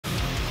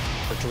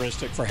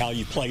characteristic for how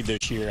you played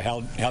this year.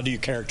 How do you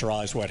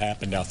characterize what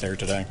happened out there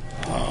today?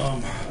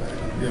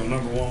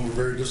 Number one, we're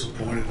very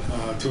disappointed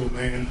to a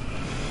man.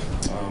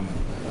 I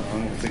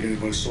don't think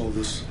anybody saw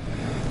this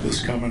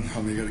coming.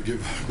 I mean, you got to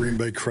give Green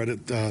Bay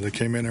credit. They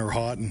came in there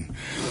hot, and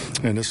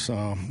this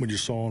what you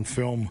saw on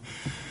film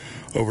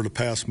over the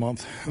past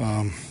month,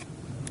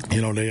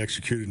 they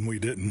executed and we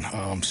didn't.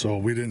 So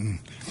we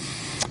didn't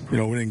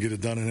get it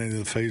done in any of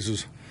the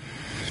phases.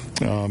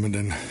 And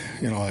then,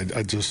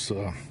 I just,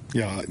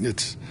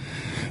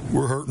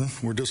 we're hurting,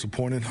 we're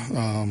disappointed,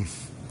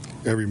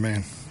 every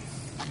man.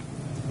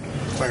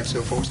 Clarence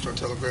Hill, Four-Star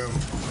Telegram.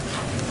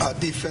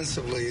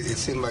 Defensively, it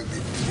seemed like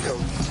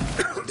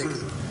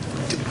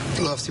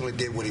Love seemingly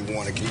did what he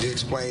wanted. Can you just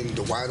explain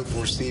the wide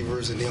open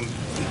receivers and them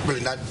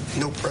really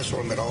no pressure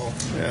on them at all?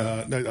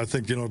 I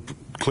think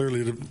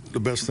clearly the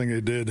best thing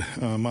they did,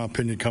 in my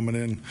opinion, coming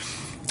in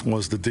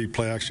was the deep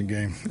play action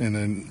game, and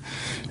then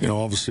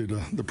obviously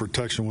the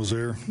protection was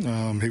there.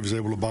 He was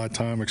able to buy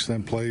time,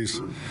 extend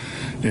plays,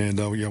 and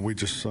we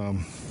just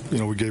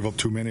we gave up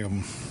too many of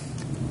them.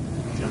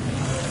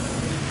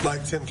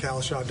 Mike, Tim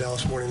Kalishaw,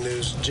 Dallas Morning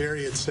News.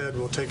 Jerry had said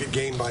we'll take it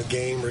game by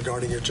game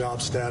regarding your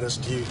job status.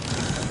 Do you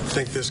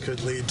think this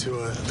could lead to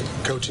a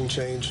coaching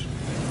change?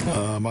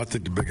 I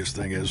think the biggest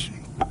thing is,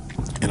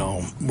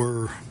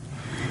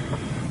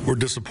 we're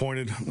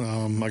disappointed.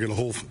 I got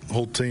a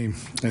whole team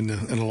in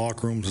the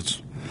locker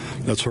rooms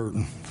that's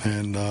hurting,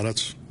 and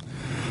that's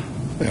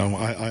I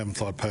haven't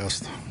thought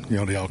past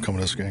the outcome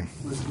of this game.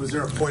 Was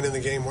there a point in the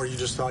game where you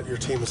just thought your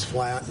team was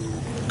flat and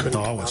couldn't?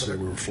 No, I wouldn't say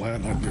we were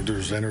flat.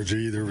 There's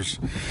energy. There was,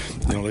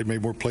 they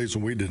made more plays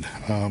than we did.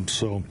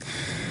 So,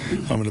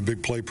 the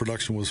big play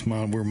production was we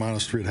were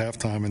 -3 at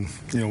halftime, and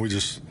we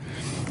just,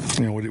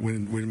 we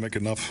didn't make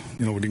enough.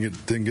 We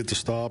didn't get the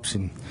stops,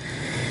 and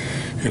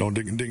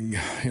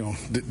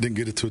didn't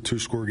get it to a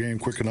 2-score game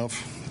quick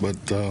enough. But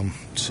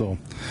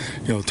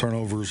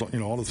turnovers,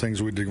 all the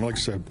things we did. Like I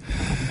said,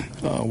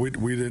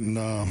 we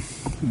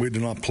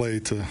did not play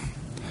to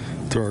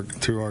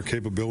our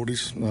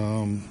capabilities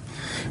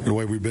the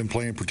way we've been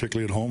playing,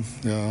 particularly at home,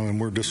 and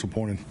we're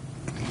disappointed.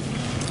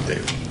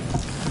 David.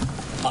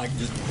 Mike,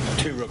 just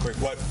two real quick.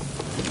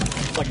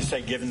 Like you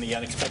say, given the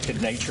unexpected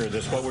nature of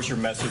this, what was your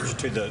message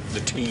to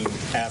the team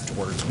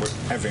afterwards?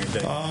 I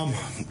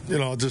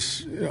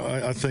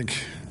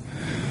think,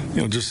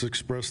 just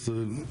express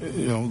the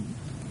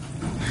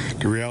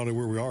reality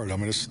where we are. I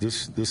mean, this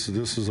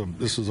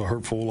is a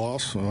hurtful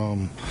loss.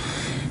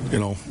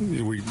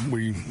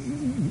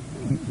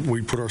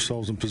 We put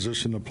ourselves in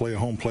position to play a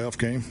home playoff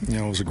game.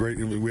 It was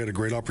we had a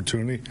great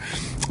opportunity.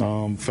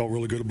 Felt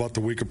really good about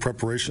the week of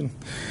preparation.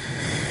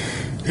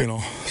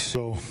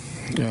 So.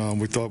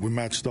 We thought we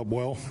matched up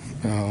well,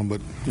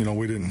 but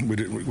we didn't.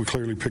 We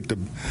clearly picked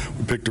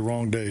the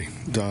wrong day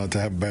to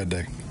have a bad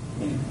day.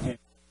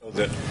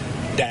 That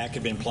Dak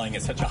had been playing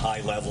at such a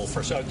high level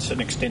for such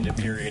an extended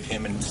period,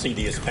 him and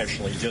CD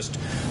especially, just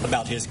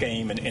about his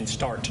game and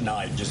start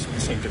tonight just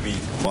seemed to be.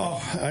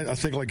 Well, I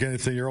think like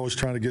anything, you're always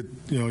trying to get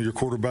your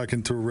quarterback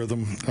into a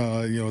rhythm.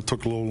 It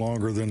took a little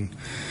longer than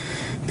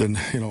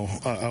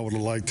I would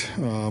have liked.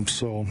 Then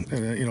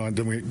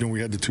we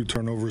had the 2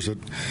 turnovers that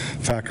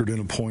factored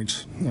into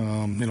points.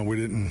 We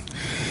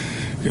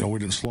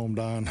didn't slow them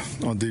down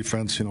on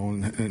defense.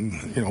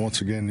 And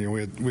once again,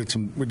 we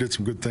did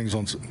some good things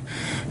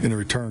in the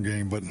return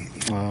game. But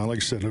like I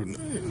said,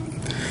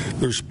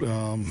 there's we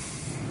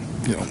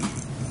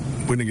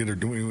didn't get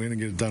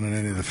it done in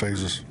any of the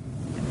phases.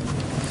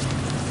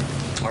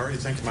 All right,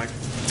 thank you, Mike.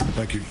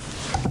 Thank you.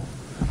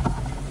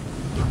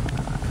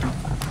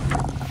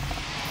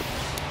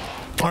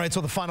 All right,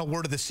 so the final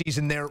word of the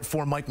season there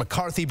for Mike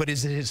McCarthy, but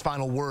is it his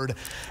final word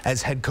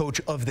as head coach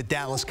of the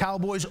Dallas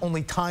Cowboys?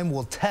 Only time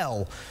will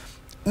tell.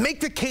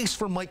 Make the case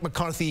for Mike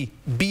McCarthy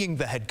being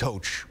the head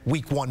coach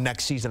week 1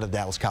 next season of the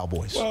Dallas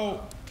Cowboys.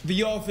 Well,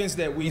 the offense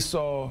that we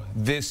saw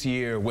this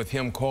year with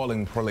him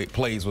calling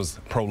plays was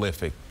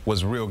prolific,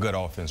 was real good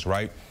offense,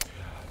 right?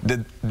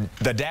 The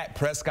Dak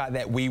Prescott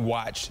that we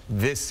watched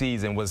this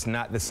season was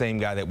not the same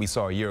guy that we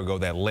saw a year ago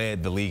that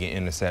led the league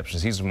in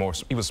interceptions.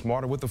 He was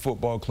smarter with the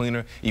football,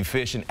 cleaner,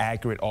 efficient,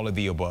 accurate, all of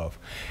the above.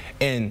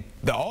 And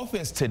the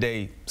offense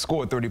today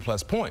scored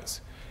 30-plus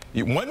points.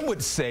 One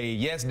would say,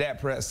 yes, Dak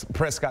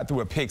Prescott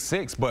threw a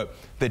pick-6, but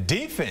the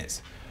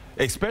defense,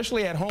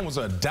 especially at home, was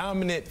a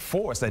dominant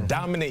force, a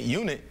dominant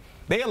unit.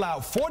 They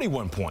allowed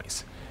 41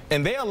 points.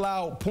 And they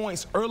allowed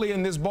points early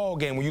in this ball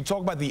game. When you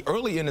talk about the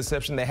early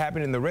interception that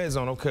happened in the red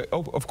zone, okay,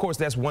 of course,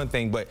 that's one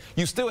thing. But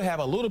you still have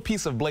a little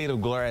piece of blade of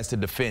grass to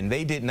defend.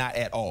 They did not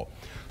at all.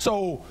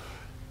 So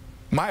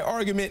my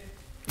argument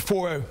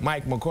for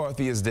Mike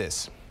McCarthy is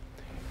this.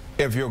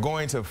 If you're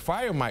going to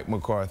fire Mike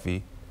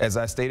McCarthy, as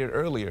I stated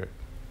earlier,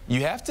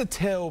 you have to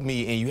tell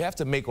me and you have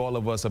to make all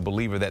of us a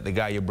believer that the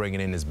guy you're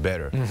bringing in is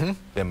better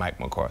than Mike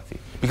McCarthy.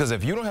 Because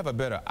if you don't have a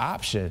better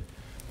option,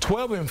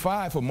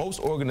 12-5 for most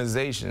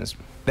organizations,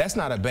 that's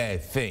not a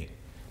bad thing.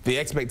 The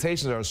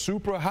expectations are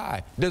super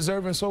high,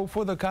 deserving so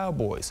for the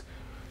Cowboys.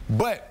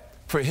 But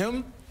for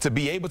him to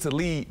be able to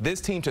lead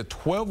this team to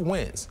 12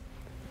 wins,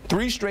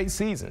 3 straight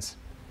seasons,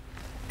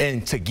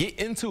 And to get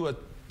into a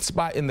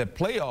spot in the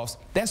playoffs,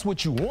 that's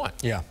what you want.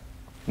 Yeah.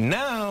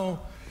 Now,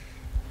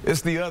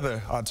 it's the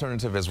other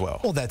alternative as well.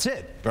 Well, that's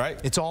it. Right.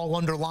 It's all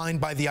underlined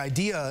by the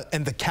idea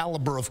and the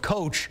caliber of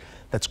coach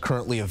that's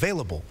currently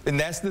available. And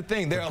that's the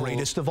thing. They're the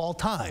greatest of all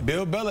time.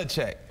 Bill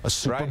Belichick. A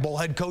Super Bowl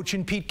head coach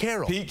in Pete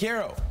Carroll. Pete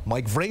Carroll.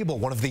 Mike Vrabel,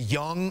 one of the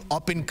young,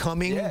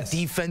 up-and-coming,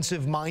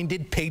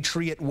 defensive-minded,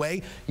 Patriot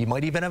way. You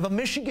might even have a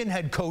Michigan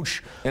head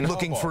coach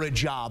looking for a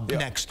job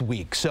next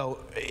week.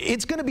 So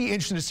it's going to be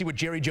interesting to see what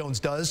Jerry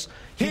Jones does.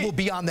 He will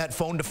be on that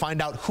phone to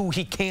find out who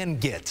he can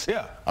get.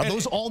 Yeah. Are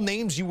those all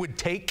names you would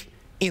take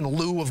in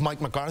lieu of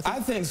Mike McCarthy? I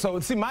think so.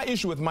 See, my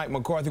issue with Mike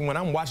McCarthy when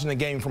I'm watching the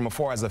game from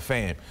afar as a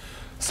fan,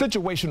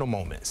 situational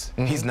moments,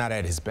 he's not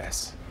at his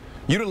best.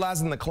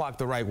 Utilizing the clock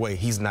the right way,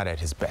 he's not at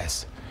his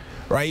best,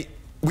 right?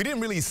 We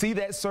didn't really see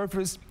that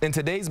surface in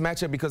today's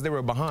matchup because they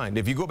were behind.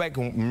 If you go back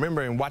and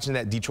remember in watching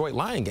that Detroit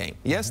Lion game,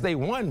 yes, they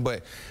won,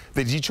 but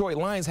the Detroit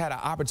Lions had an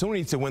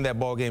opportunity to win that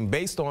ball game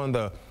based on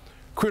the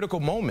critical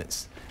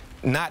moments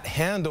not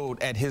handled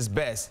at his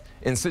best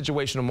in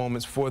situational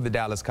moments for the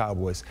Dallas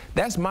Cowboys.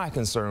 That's my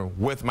concern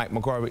with Mike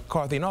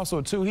McCarthy. And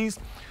also, too, he's,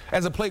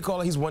 as a play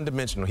caller, he's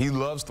one-dimensional. He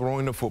loves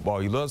throwing the football.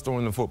 He loves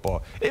throwing the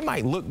football. It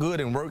might look good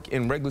and work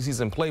in regular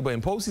season play, but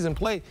in postseason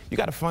play, you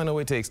got to find a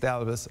way to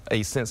establish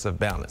a sense of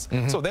balance.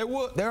 So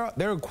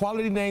there are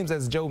quality names,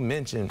 as Joe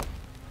mentioned,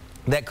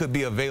 that could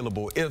be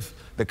available if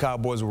the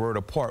Cowboys were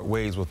to part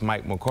ways with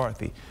Mike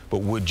McCarthy.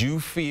 But do you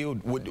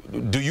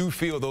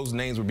feel those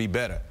names would be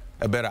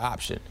a better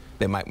option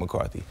than Mike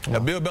McCarthy? Now,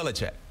 Bill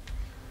Belichick,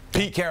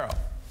 Pete Carroll,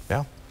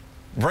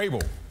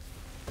 Vrabel.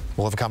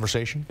 We'll have a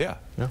conversation. Yeah.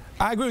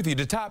 I agree with you.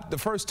 The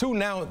first two.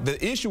 Now,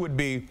 the issue would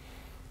be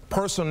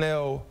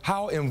personnel.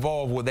 How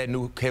involved would that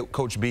new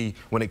coach be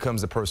when it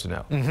comes to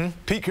personnel?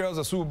 Pete Carroll's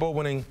a Super Bowl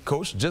winning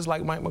coach, just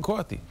like Mike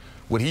McCarthy.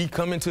 Would he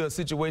come into a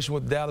situation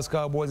with the Dallas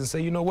Cowboys and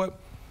say, you know what,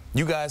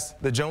 you guys,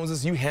 the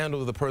Joneses, you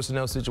handle the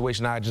personnel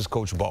situation, I just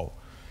coach ball?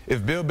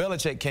 If Bill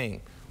Belichick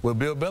came, will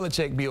Bill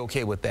Belichick be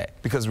okay with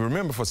that? Because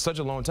remember, for such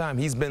a long time,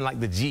 he's been like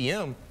the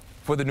GM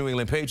for the New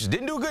England Patriots.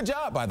 Didn't do a good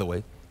job, by the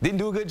way. Didn't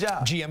do a good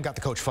job. GM got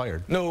the coach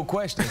fired. No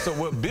question. So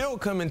will Bill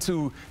come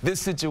into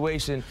this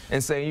situation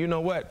and say, you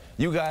know what,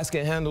 you guys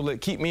can handle it,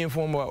 keep me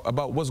informed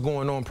about what's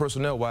going on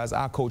personnel-wise,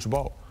 I coach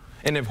ball.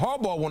 And if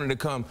Harbaugh wanted to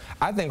come,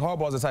 I think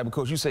Harbaugh's the type of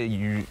coach you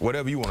say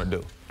whatever you want to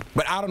do.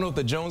 But I don't know if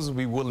the Joneses will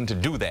be willing to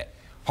do that.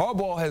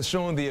 Harbaugh has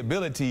shown the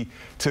ability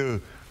to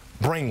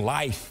bring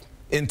life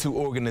into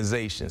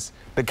organizations.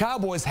 The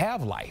Cowboys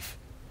have life.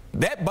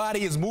 That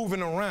body is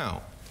moving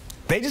around.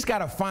 They just got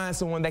to find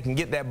someone that can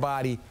get that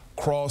body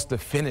across the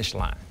finish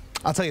line.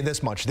 I'll tell you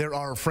this much. There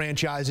are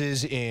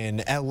franchises in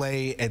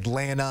L.A.,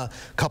 Atlanta,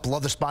 a couple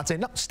other spots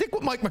saying, no, stick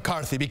with Mike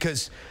McCarthy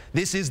because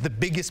this is the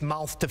biggest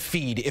mouth to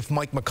feed if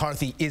Mike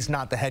McCarthy is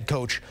not the head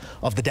coach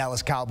of the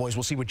Dallas Cowboys.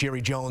 We'll see what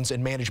Jerry Jones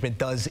and management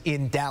does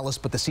in Dallas,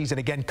 but the season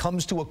again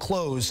comes to a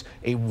close,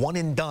 a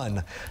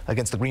one-and-done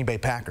against the Green Bay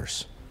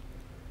Packers.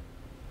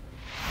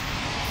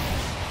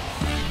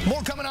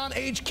 More coming on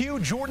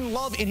HQ. Jordan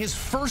Love in his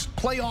first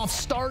playoff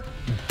start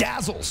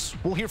dazzles.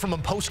 We'll hear from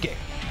him post-game.